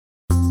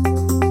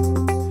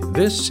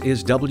This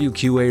is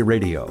WQA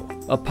Radio,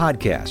 a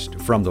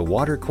podcast from the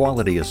Water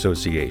Quality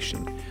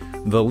Association,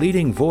 the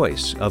leading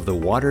voice of the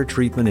water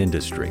treatment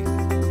industry.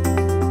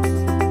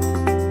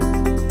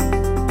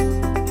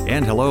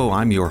 And hello,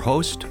 I'm your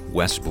host,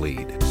 Wes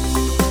Bleed.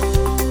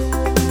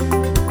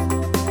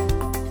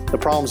 The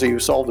problems that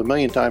you've solved a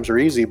million times are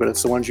easy, but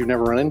it's the ones you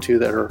never run into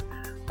that are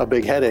a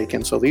big headache.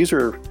 And so these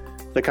are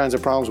the kinds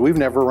of problems we've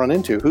never run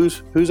into.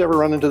 Who's ever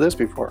run into this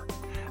before?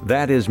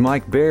 That is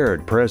Mike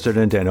Baird,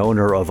 president and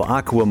owner of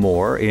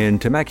Aquamore in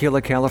Temecula,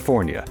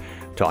 California,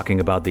 talking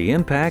about the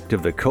impact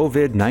of the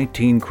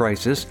COVID-19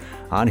 crisis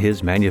on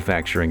his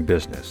manufacturing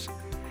business.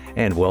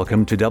 And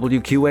welcome to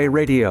WQA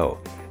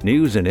Radio,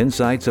 news and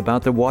insights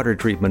about the water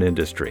treatment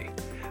industry.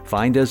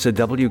 Find us at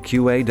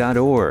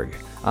WQA.org,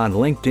 on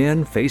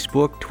LinkedIn,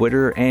 Facebook,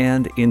 Twitter,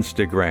 and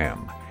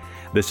Instagram.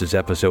 This is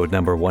episode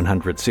number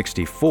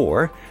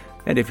 164,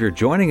 and if you're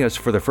joining us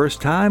for the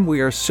first time, we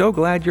are so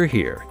glad you're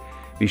here.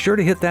 Be sure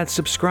to hit that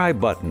subscribe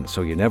button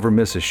so you never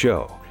miss a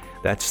show.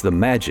 That's the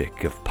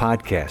magic of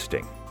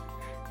podcasting.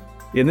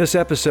 In this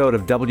episode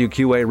of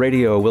WQA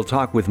Radio, we'll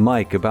talk with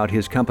Mike about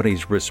his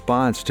company's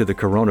response to the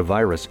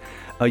coronavirus,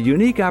 a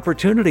unique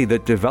opportunity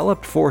that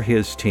developed for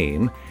his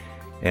team,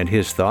 and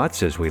his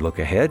thoughts as we look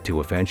ahead to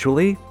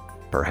eventually,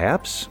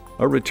 perhaps,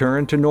 a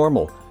return to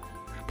normal.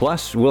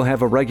 Plus, we'll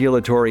have a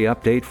regulatory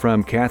update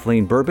from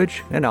Kathleen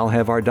Burbidge, and I'll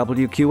have our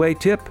WQA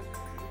tip.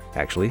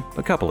 Actually,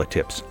 a couple of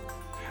tips.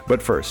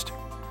 But first,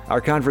 our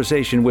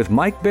conversation with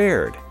Mike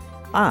Baird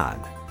on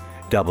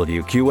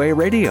WQA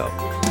Radio.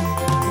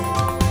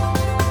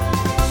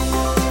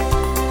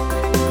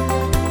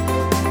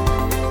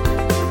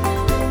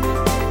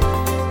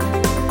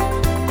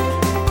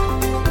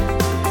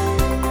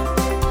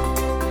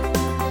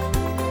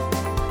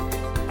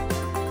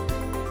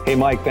 Hey,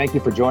 Mike, thank you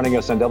for joining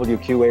us on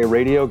WQA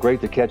Radio.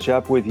 Great to catch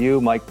up with you.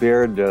 Mike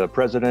Baird,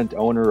 president,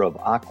 owner of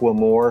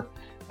Aquamore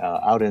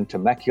out in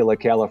Temecula,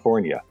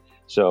 California.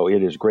 So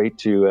it is great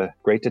to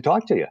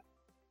talk to you.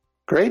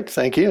 Great,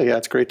 thank you. Yeah,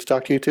 it's great to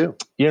talk to you too.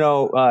 You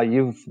know,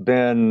 you've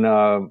been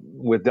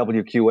with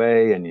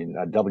WQA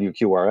and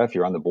WQRF.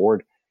 You're on the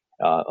board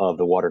of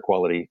the Water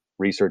Quality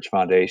Research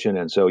Foundation,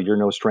 and so you're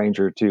no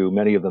stranger to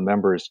many of the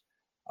members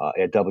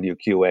at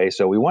WQA.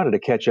 So we wanted to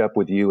catch up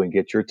with you and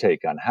get your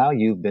take on how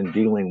you've been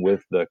dealing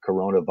with the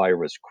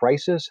coronavirus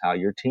crisis, how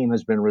your team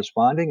has been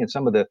responding, and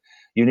some of the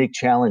unique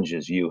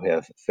challenges you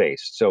have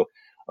faced. So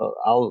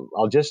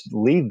I'll just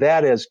leave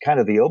that as kind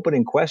of the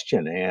opening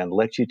question and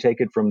let you take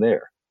it from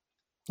there.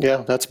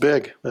 Yeah, that's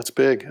big. That's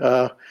big.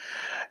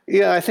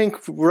 Yeah, I think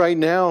right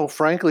now,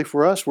 frankly,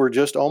 for us, we're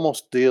just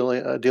almost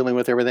dealing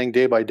with everything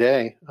day by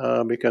day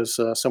because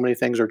so many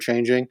things are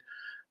changing.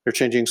 They're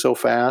changing so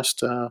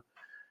fast.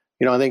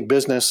 I think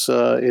business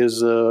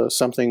is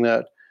something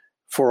that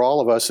for all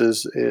of us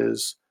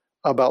is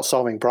about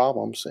solving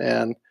problems.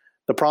 And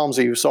the problems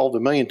that you've solved a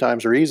million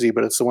times are easy,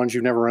 but it's the ones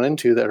you've never run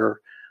into that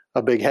are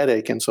a big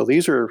headache. And so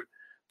these are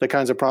the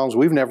kinds of problems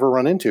we've never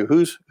run into.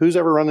 Who's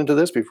ever run into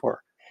this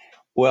before?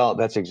 Well,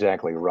 that's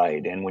exactly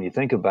right. And when you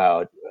think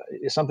about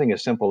something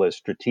as simple as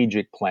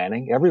strategic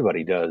planning,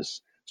 everybody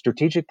does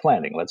strategic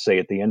planning, let's say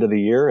at the end of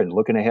the year and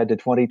looking ahead to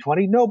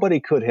 2020, nobody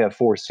could have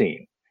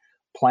foreseen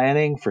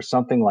planning for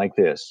something like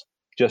this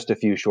just a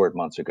few short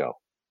months ago.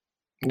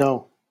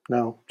 No,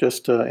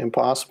 just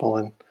impossible.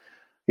 And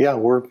yeah,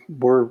 we're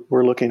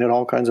looking at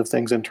all kinds of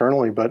things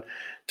internally, but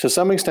to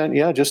some extent,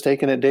 yeah, just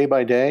taking it day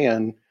by day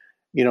and,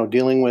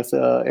 dealing with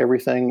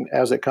everything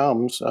as it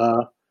comes.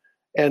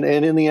 And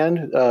in the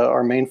end,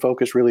 our main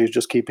focus really is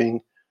just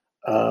keeping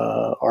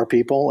our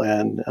people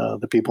and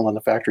the people in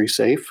the factory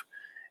safe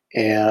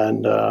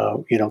and,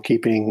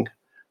 keeping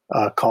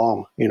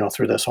calm,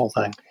 through this whole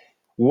thing.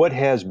 What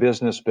has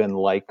business been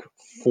like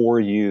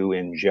for you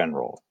in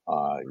general?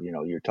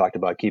 You talked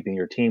about keeping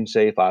your team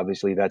safe.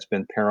 Obviously, that's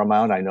been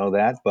paramount. I know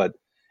that. But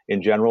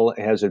in general,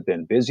 has it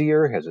been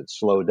busier? Has it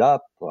slowed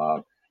up?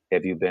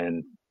 Have you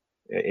been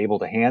able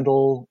to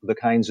handle the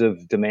kinds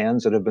of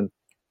demands that have been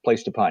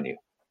placed upon you?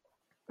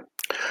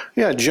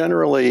 Yeah,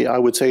 generally, I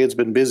would say it's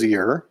been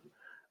busier.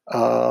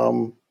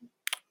 But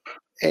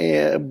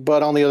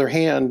on the other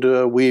hand,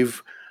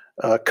 we've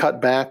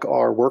cut back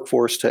our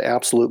workforce to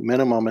absolute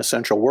minimum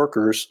essential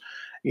workers,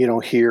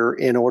 here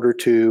in order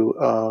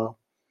to,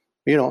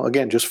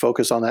 again, just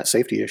focus on that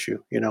safety issue.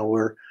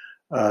 We're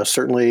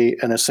certainly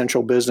an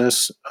essential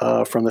business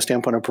from the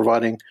standpoint of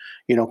providing,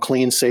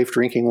 clean, safe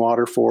drinking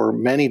water for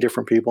many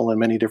different people in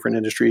many different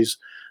industries,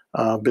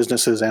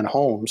 businesses and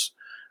homes.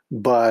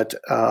 But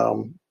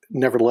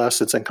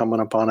nevertheless, it's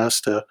incumbent upon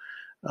us to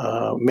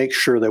make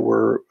sure that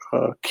we're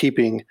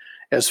keeping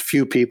as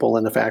few people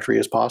in the factory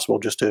as possible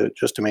just to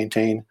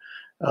maintain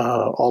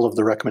all of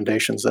the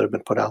recommendations that have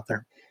been put out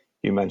there.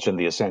 You mentioned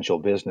the essential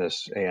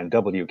business, and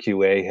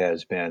WQA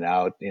has been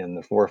out in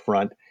the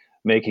forefront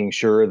making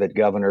sure that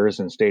governors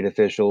and state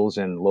officials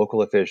and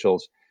local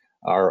officials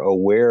are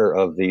aware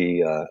of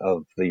the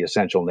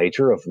essential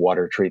nature of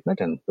water treatment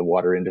and the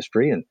water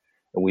industry. And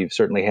we've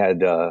certainly had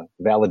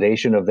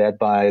validation of that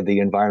by the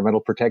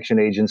Environmental Protection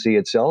Agency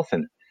itself.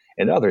 And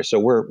and others. So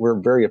we're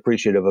very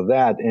appreciative of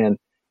that. And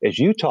as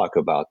you talk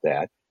about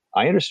that,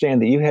 I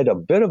understand that you had a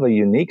bit of a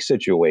unique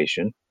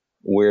situation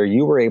where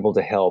you were able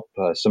to help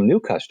some new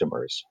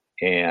customers.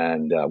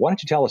 And why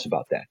don't you tell us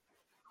about that?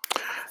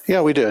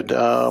 Yeah, we did.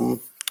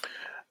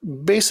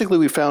 Basically,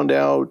 we found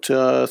out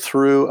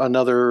through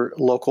another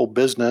local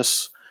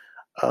business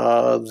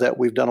that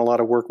we've done a lot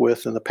of work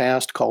with in the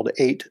past called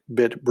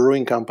 8-Bit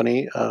Brewing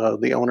Company.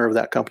 The owner of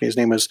that company's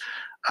name is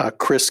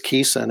Chris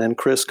Keeson, and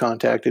Chris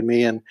contacted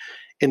me and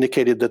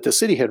indicated that the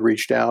city had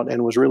reached out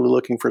and was really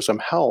looking for some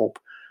help.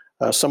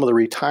 Some of the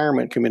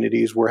retirement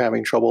communities were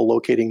having trouble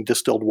locating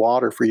distilled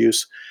water for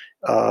use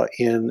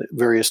in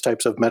various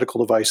types of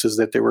medical devices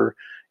that they were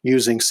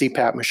using,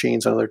 CPAP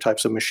machines and other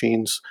types of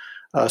machines.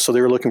 So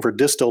they were looking for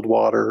distilled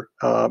water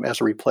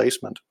as a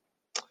replacement.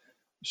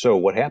 So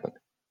what happened?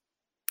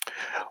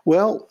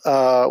 Well,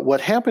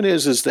 what happened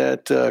is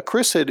that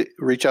Chris had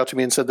reached out to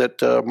me and said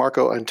that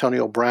Marco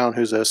Antonio Brown,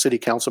 who's a city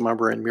council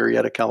member in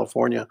Murrieta,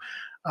 California,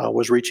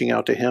 was reaching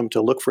out to him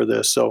to look for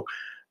this. So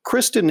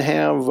Chris didn't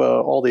have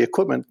all the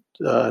equipment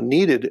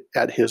needed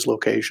at his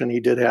location. He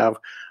did have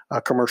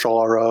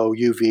commercial RO,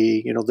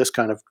 UV, this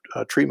kind of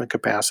treatment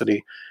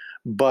capacity,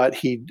 but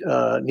he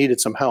needed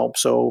some help.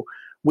 So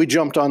we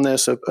jumped on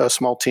this, a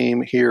small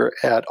team here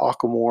at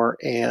Aquamore,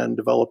 and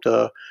developed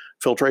a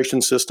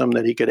filtration system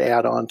that he could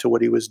add on to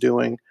what he was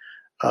doing.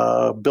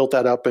 Built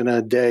that up in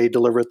a day,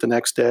 deliver it the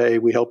next day.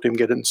 We helped him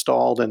get it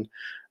installed, and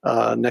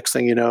next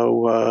thing you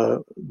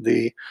know,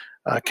 the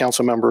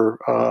council member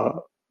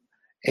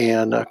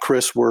and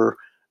Chris were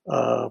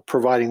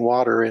providing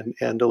water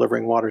and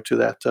delivering water to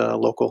that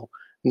local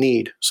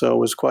need. So it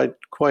was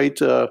quite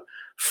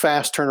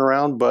fast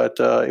turnaround, but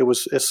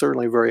it's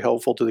certainly very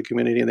helpful to the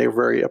community, and they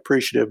were very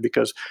appreciative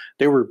because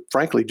they were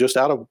frankly just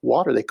out of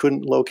water. They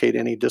couldn't locate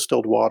any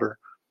distilled water.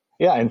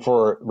 Yeah, and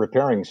for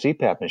repairing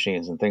CPAP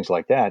machines and things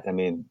like that, I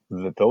mean,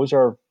 those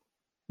are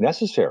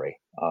necessary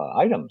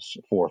items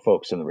for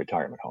folks in the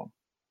retirement home.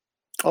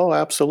 Oh,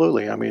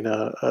 absolutely. I mean,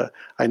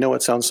 I know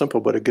it sounds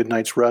simple, but a good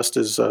night's rest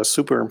is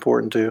super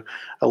important to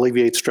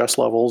alleviate stress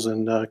levels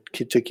and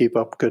to keep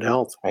up good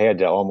health. I had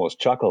to almost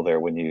chuckle there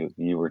when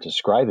you were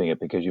describing it,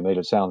 because you made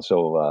it sound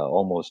so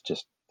almost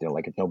just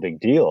like it's no big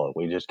deal.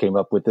 We just came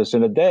up with this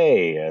in a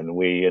day and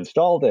we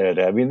installed it.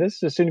 I mean,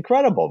 this is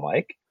incredible,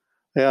 Mike.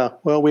 Yeah,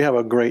 well, we have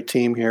a great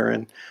team here,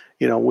 and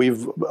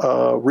we've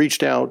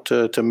reached out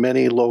to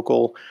many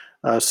local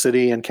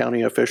city and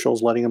county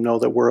officials, letting them know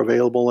that we're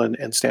available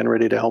and stand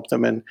ready to help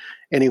them in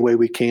any way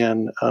we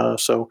can.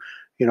 So,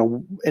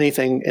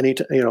 anytime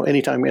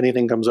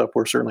anything comes up,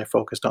 we're certainly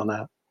focused on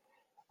that.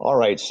 All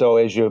right. So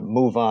as you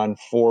move on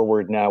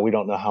forward now, we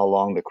don't know how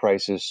long the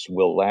crisis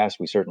will last.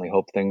 We certainly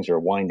hope things are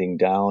winding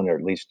down, or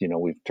at least,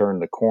 we've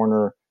turned the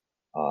corner.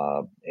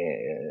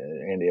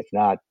 And if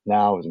not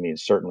now, I mean,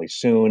 certainly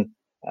soon.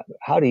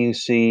 How do you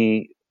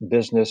see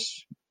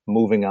business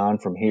moving on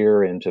from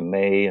here into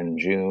May and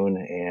June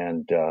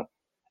and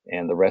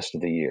the rest of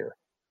the year?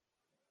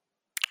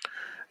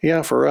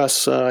 Yeah, for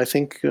us, I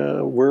think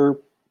we're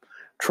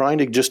trying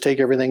to just take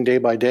everything day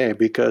by day,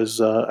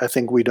 because I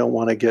think we don't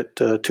want to get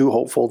too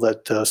hopeful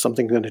that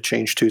something's going to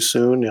change too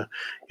soon.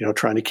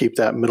 Trying to keep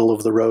that middle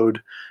of the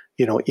road,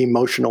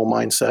 emotional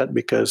mindset,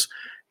 because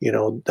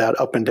that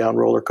up and down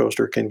roller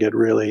coaster can get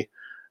really,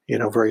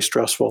 very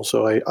stressful.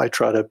 So I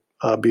try to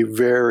be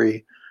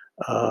very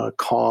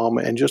calm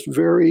and just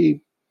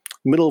very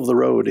middle of the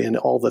road in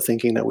all the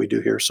thinking that we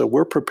do here. So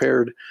we're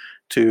prepared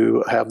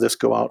to have this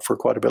go out for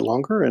quite a bit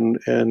longer, and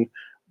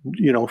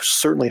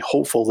certainly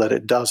hopeful that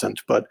it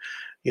doesn't. But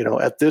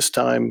at this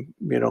time,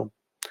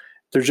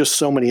 there's just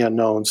so many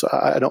unknowns.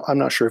 I'm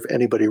not sure if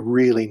anybody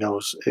really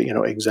knows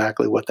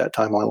exactly what that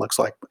timeline looks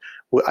like.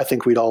 I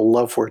think we'd all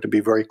love for it to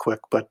be very quick,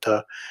 but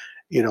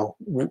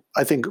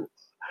I think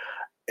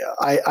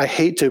I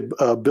hate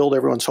to build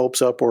everyone's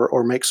hopes up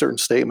or make certain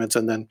statements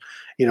and then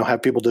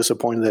have people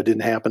disappointed that it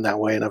didn't happen that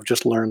way. And I've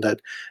just learned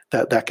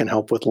that can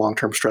help with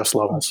long-term stress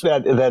levels.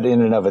 That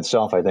in and of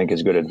itself, I think,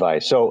 is good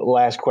advice. So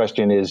last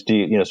question is,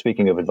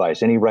 speaking of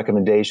advice, any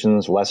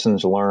recommendations,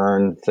 lessons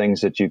learned,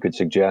 things that you could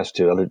suggest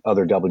to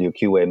other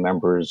WQA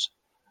members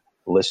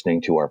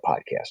listening to our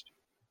podcast?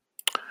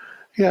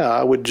 Yeah,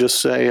 I would just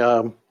say,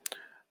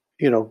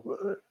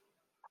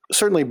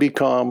 certainly be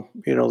calm.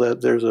 That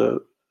there's a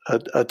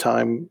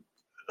time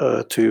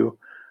to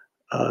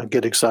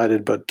get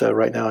excited, but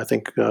right now I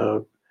think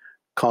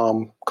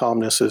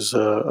calmness is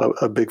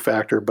a big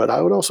factor. But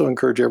I would also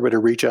encourage everybody to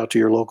reach out to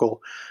your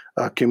local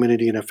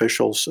community and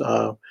officials.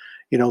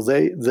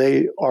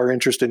 They are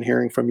interested in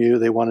hearing from you.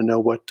 They want to know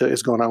what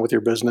is going on with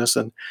your business,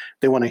 and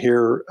they want to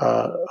hear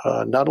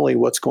not only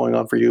what's going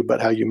on for you,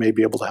 but how you may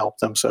be able to help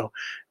them. So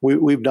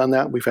we've done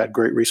that. We've had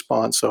great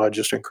response. So I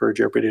just encourage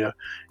everybody to,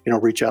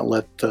 reach out and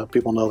let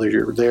people know that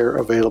you're there,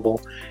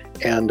 available,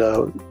 and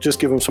just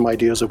give them some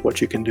ideas of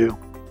what you can do.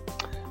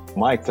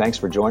 Mike, thanks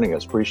for joining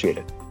us. Appreciate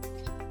it.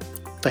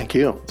 Thank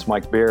you. It's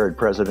Mike Baird,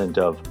 president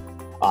of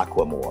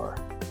Aquamore,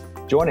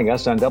 joining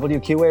us on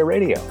WQA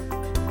Radio.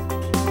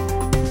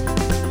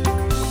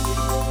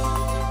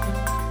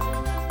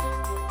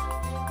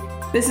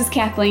 This is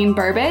Kathleen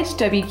Burbidge,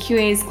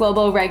 WQA's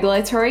Global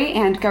Regulatory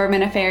and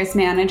Government Affairs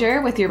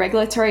Manager with your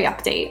regulatory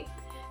update.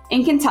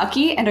 In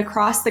Kentucky and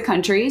across the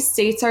country,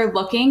 states are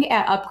looking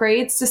at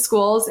upgrades to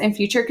schools and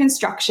future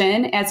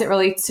construction as it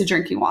relates to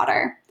drinking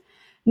water.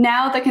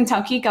 Now, the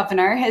Kentucky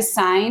governor has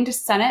signed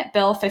Senate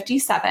Bill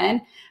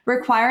 57,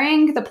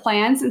 requiring the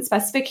plans and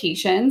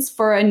specifications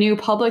for a new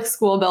public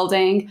school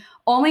building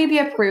only be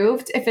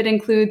approved if it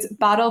includes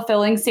bottle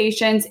filling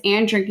stations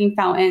and drinking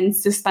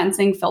fountains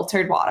dispensing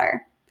filtered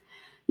water.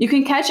 You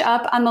can catch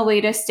up on the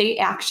latest state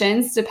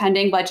actions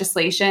depending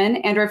legislation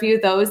and review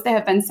those that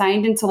have been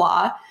signed into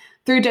law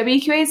through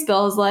WQA's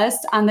bills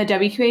list on the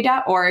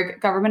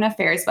WQA.org Government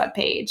Affairs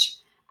webpage.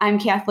 I'm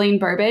Kathleen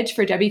Burbidge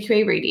for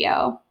WQA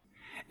Radio.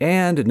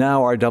 And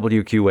now our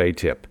WQA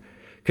tip.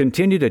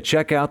 Continue to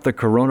check out the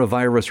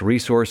coronavirus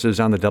resources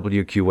on the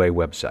WQA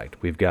website.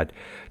 We've got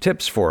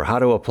tips for how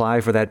to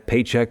apply for that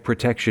Paycheck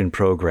Protection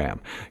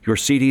Program, your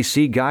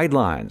CDC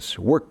guidelines,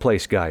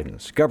 workplace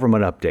guidance,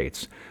 government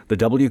updates, the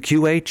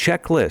WQA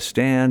checklist,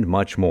 and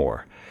much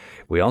more.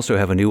 We also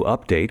have a new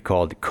update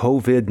called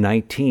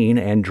COVID-19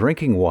 and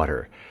Drinking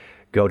Water.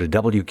 Go to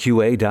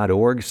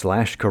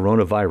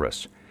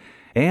WQA.org/coronavirus.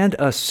 And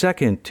a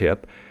second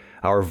tip,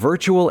 our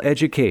virtual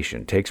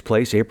education takes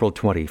place April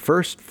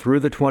 21st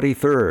through the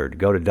 23rd.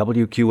 Go to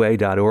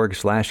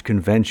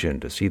WQA.org/convention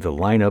to see the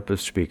lineup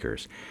of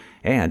speakers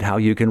and how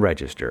you can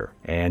register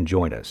and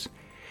join us.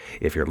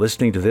 If you're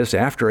listening to this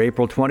after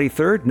April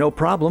 23rd, no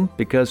problem,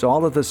 because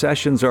all of the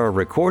sessions are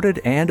recorded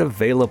and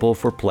available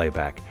for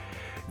playback.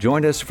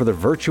 Join us for the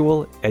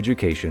virtual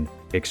education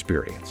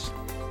experience.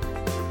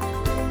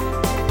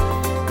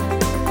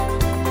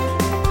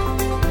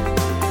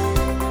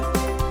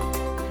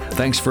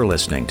 Thanks for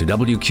listening to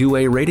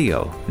WQA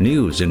Radio,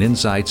 news and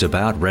insights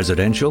about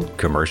residential,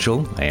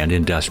 commercial, and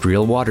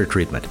industrial water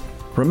treatment.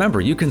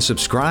 Remember, you can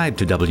subscribe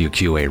to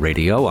WQA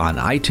Radio on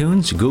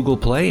iTunes, Google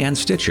Play, and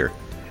Stitcher.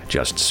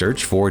 Just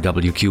search for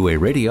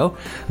WQA Radio,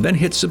 then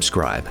hit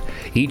subscribe.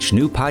 Each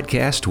new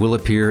podcast will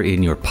appear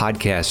in your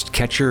podcast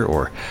catcher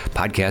or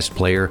podcast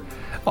player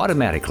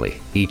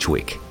automatically each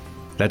week.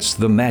 That's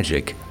the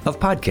magic of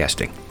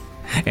podcasting.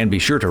 And be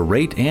sure to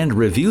rate and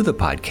review the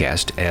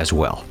podcast as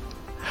well.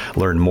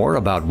 Learn more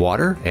about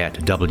water at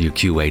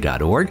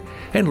WQA.org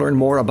and learn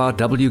more about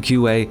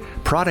WQA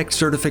product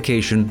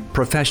certification,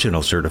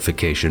 professional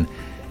certification,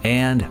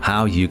 and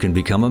how you can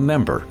become a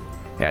member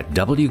at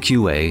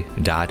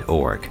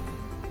WQA.org.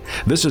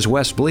 This is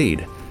Wes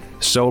Bleed.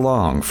 So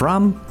long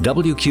from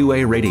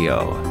WQA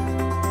Radio.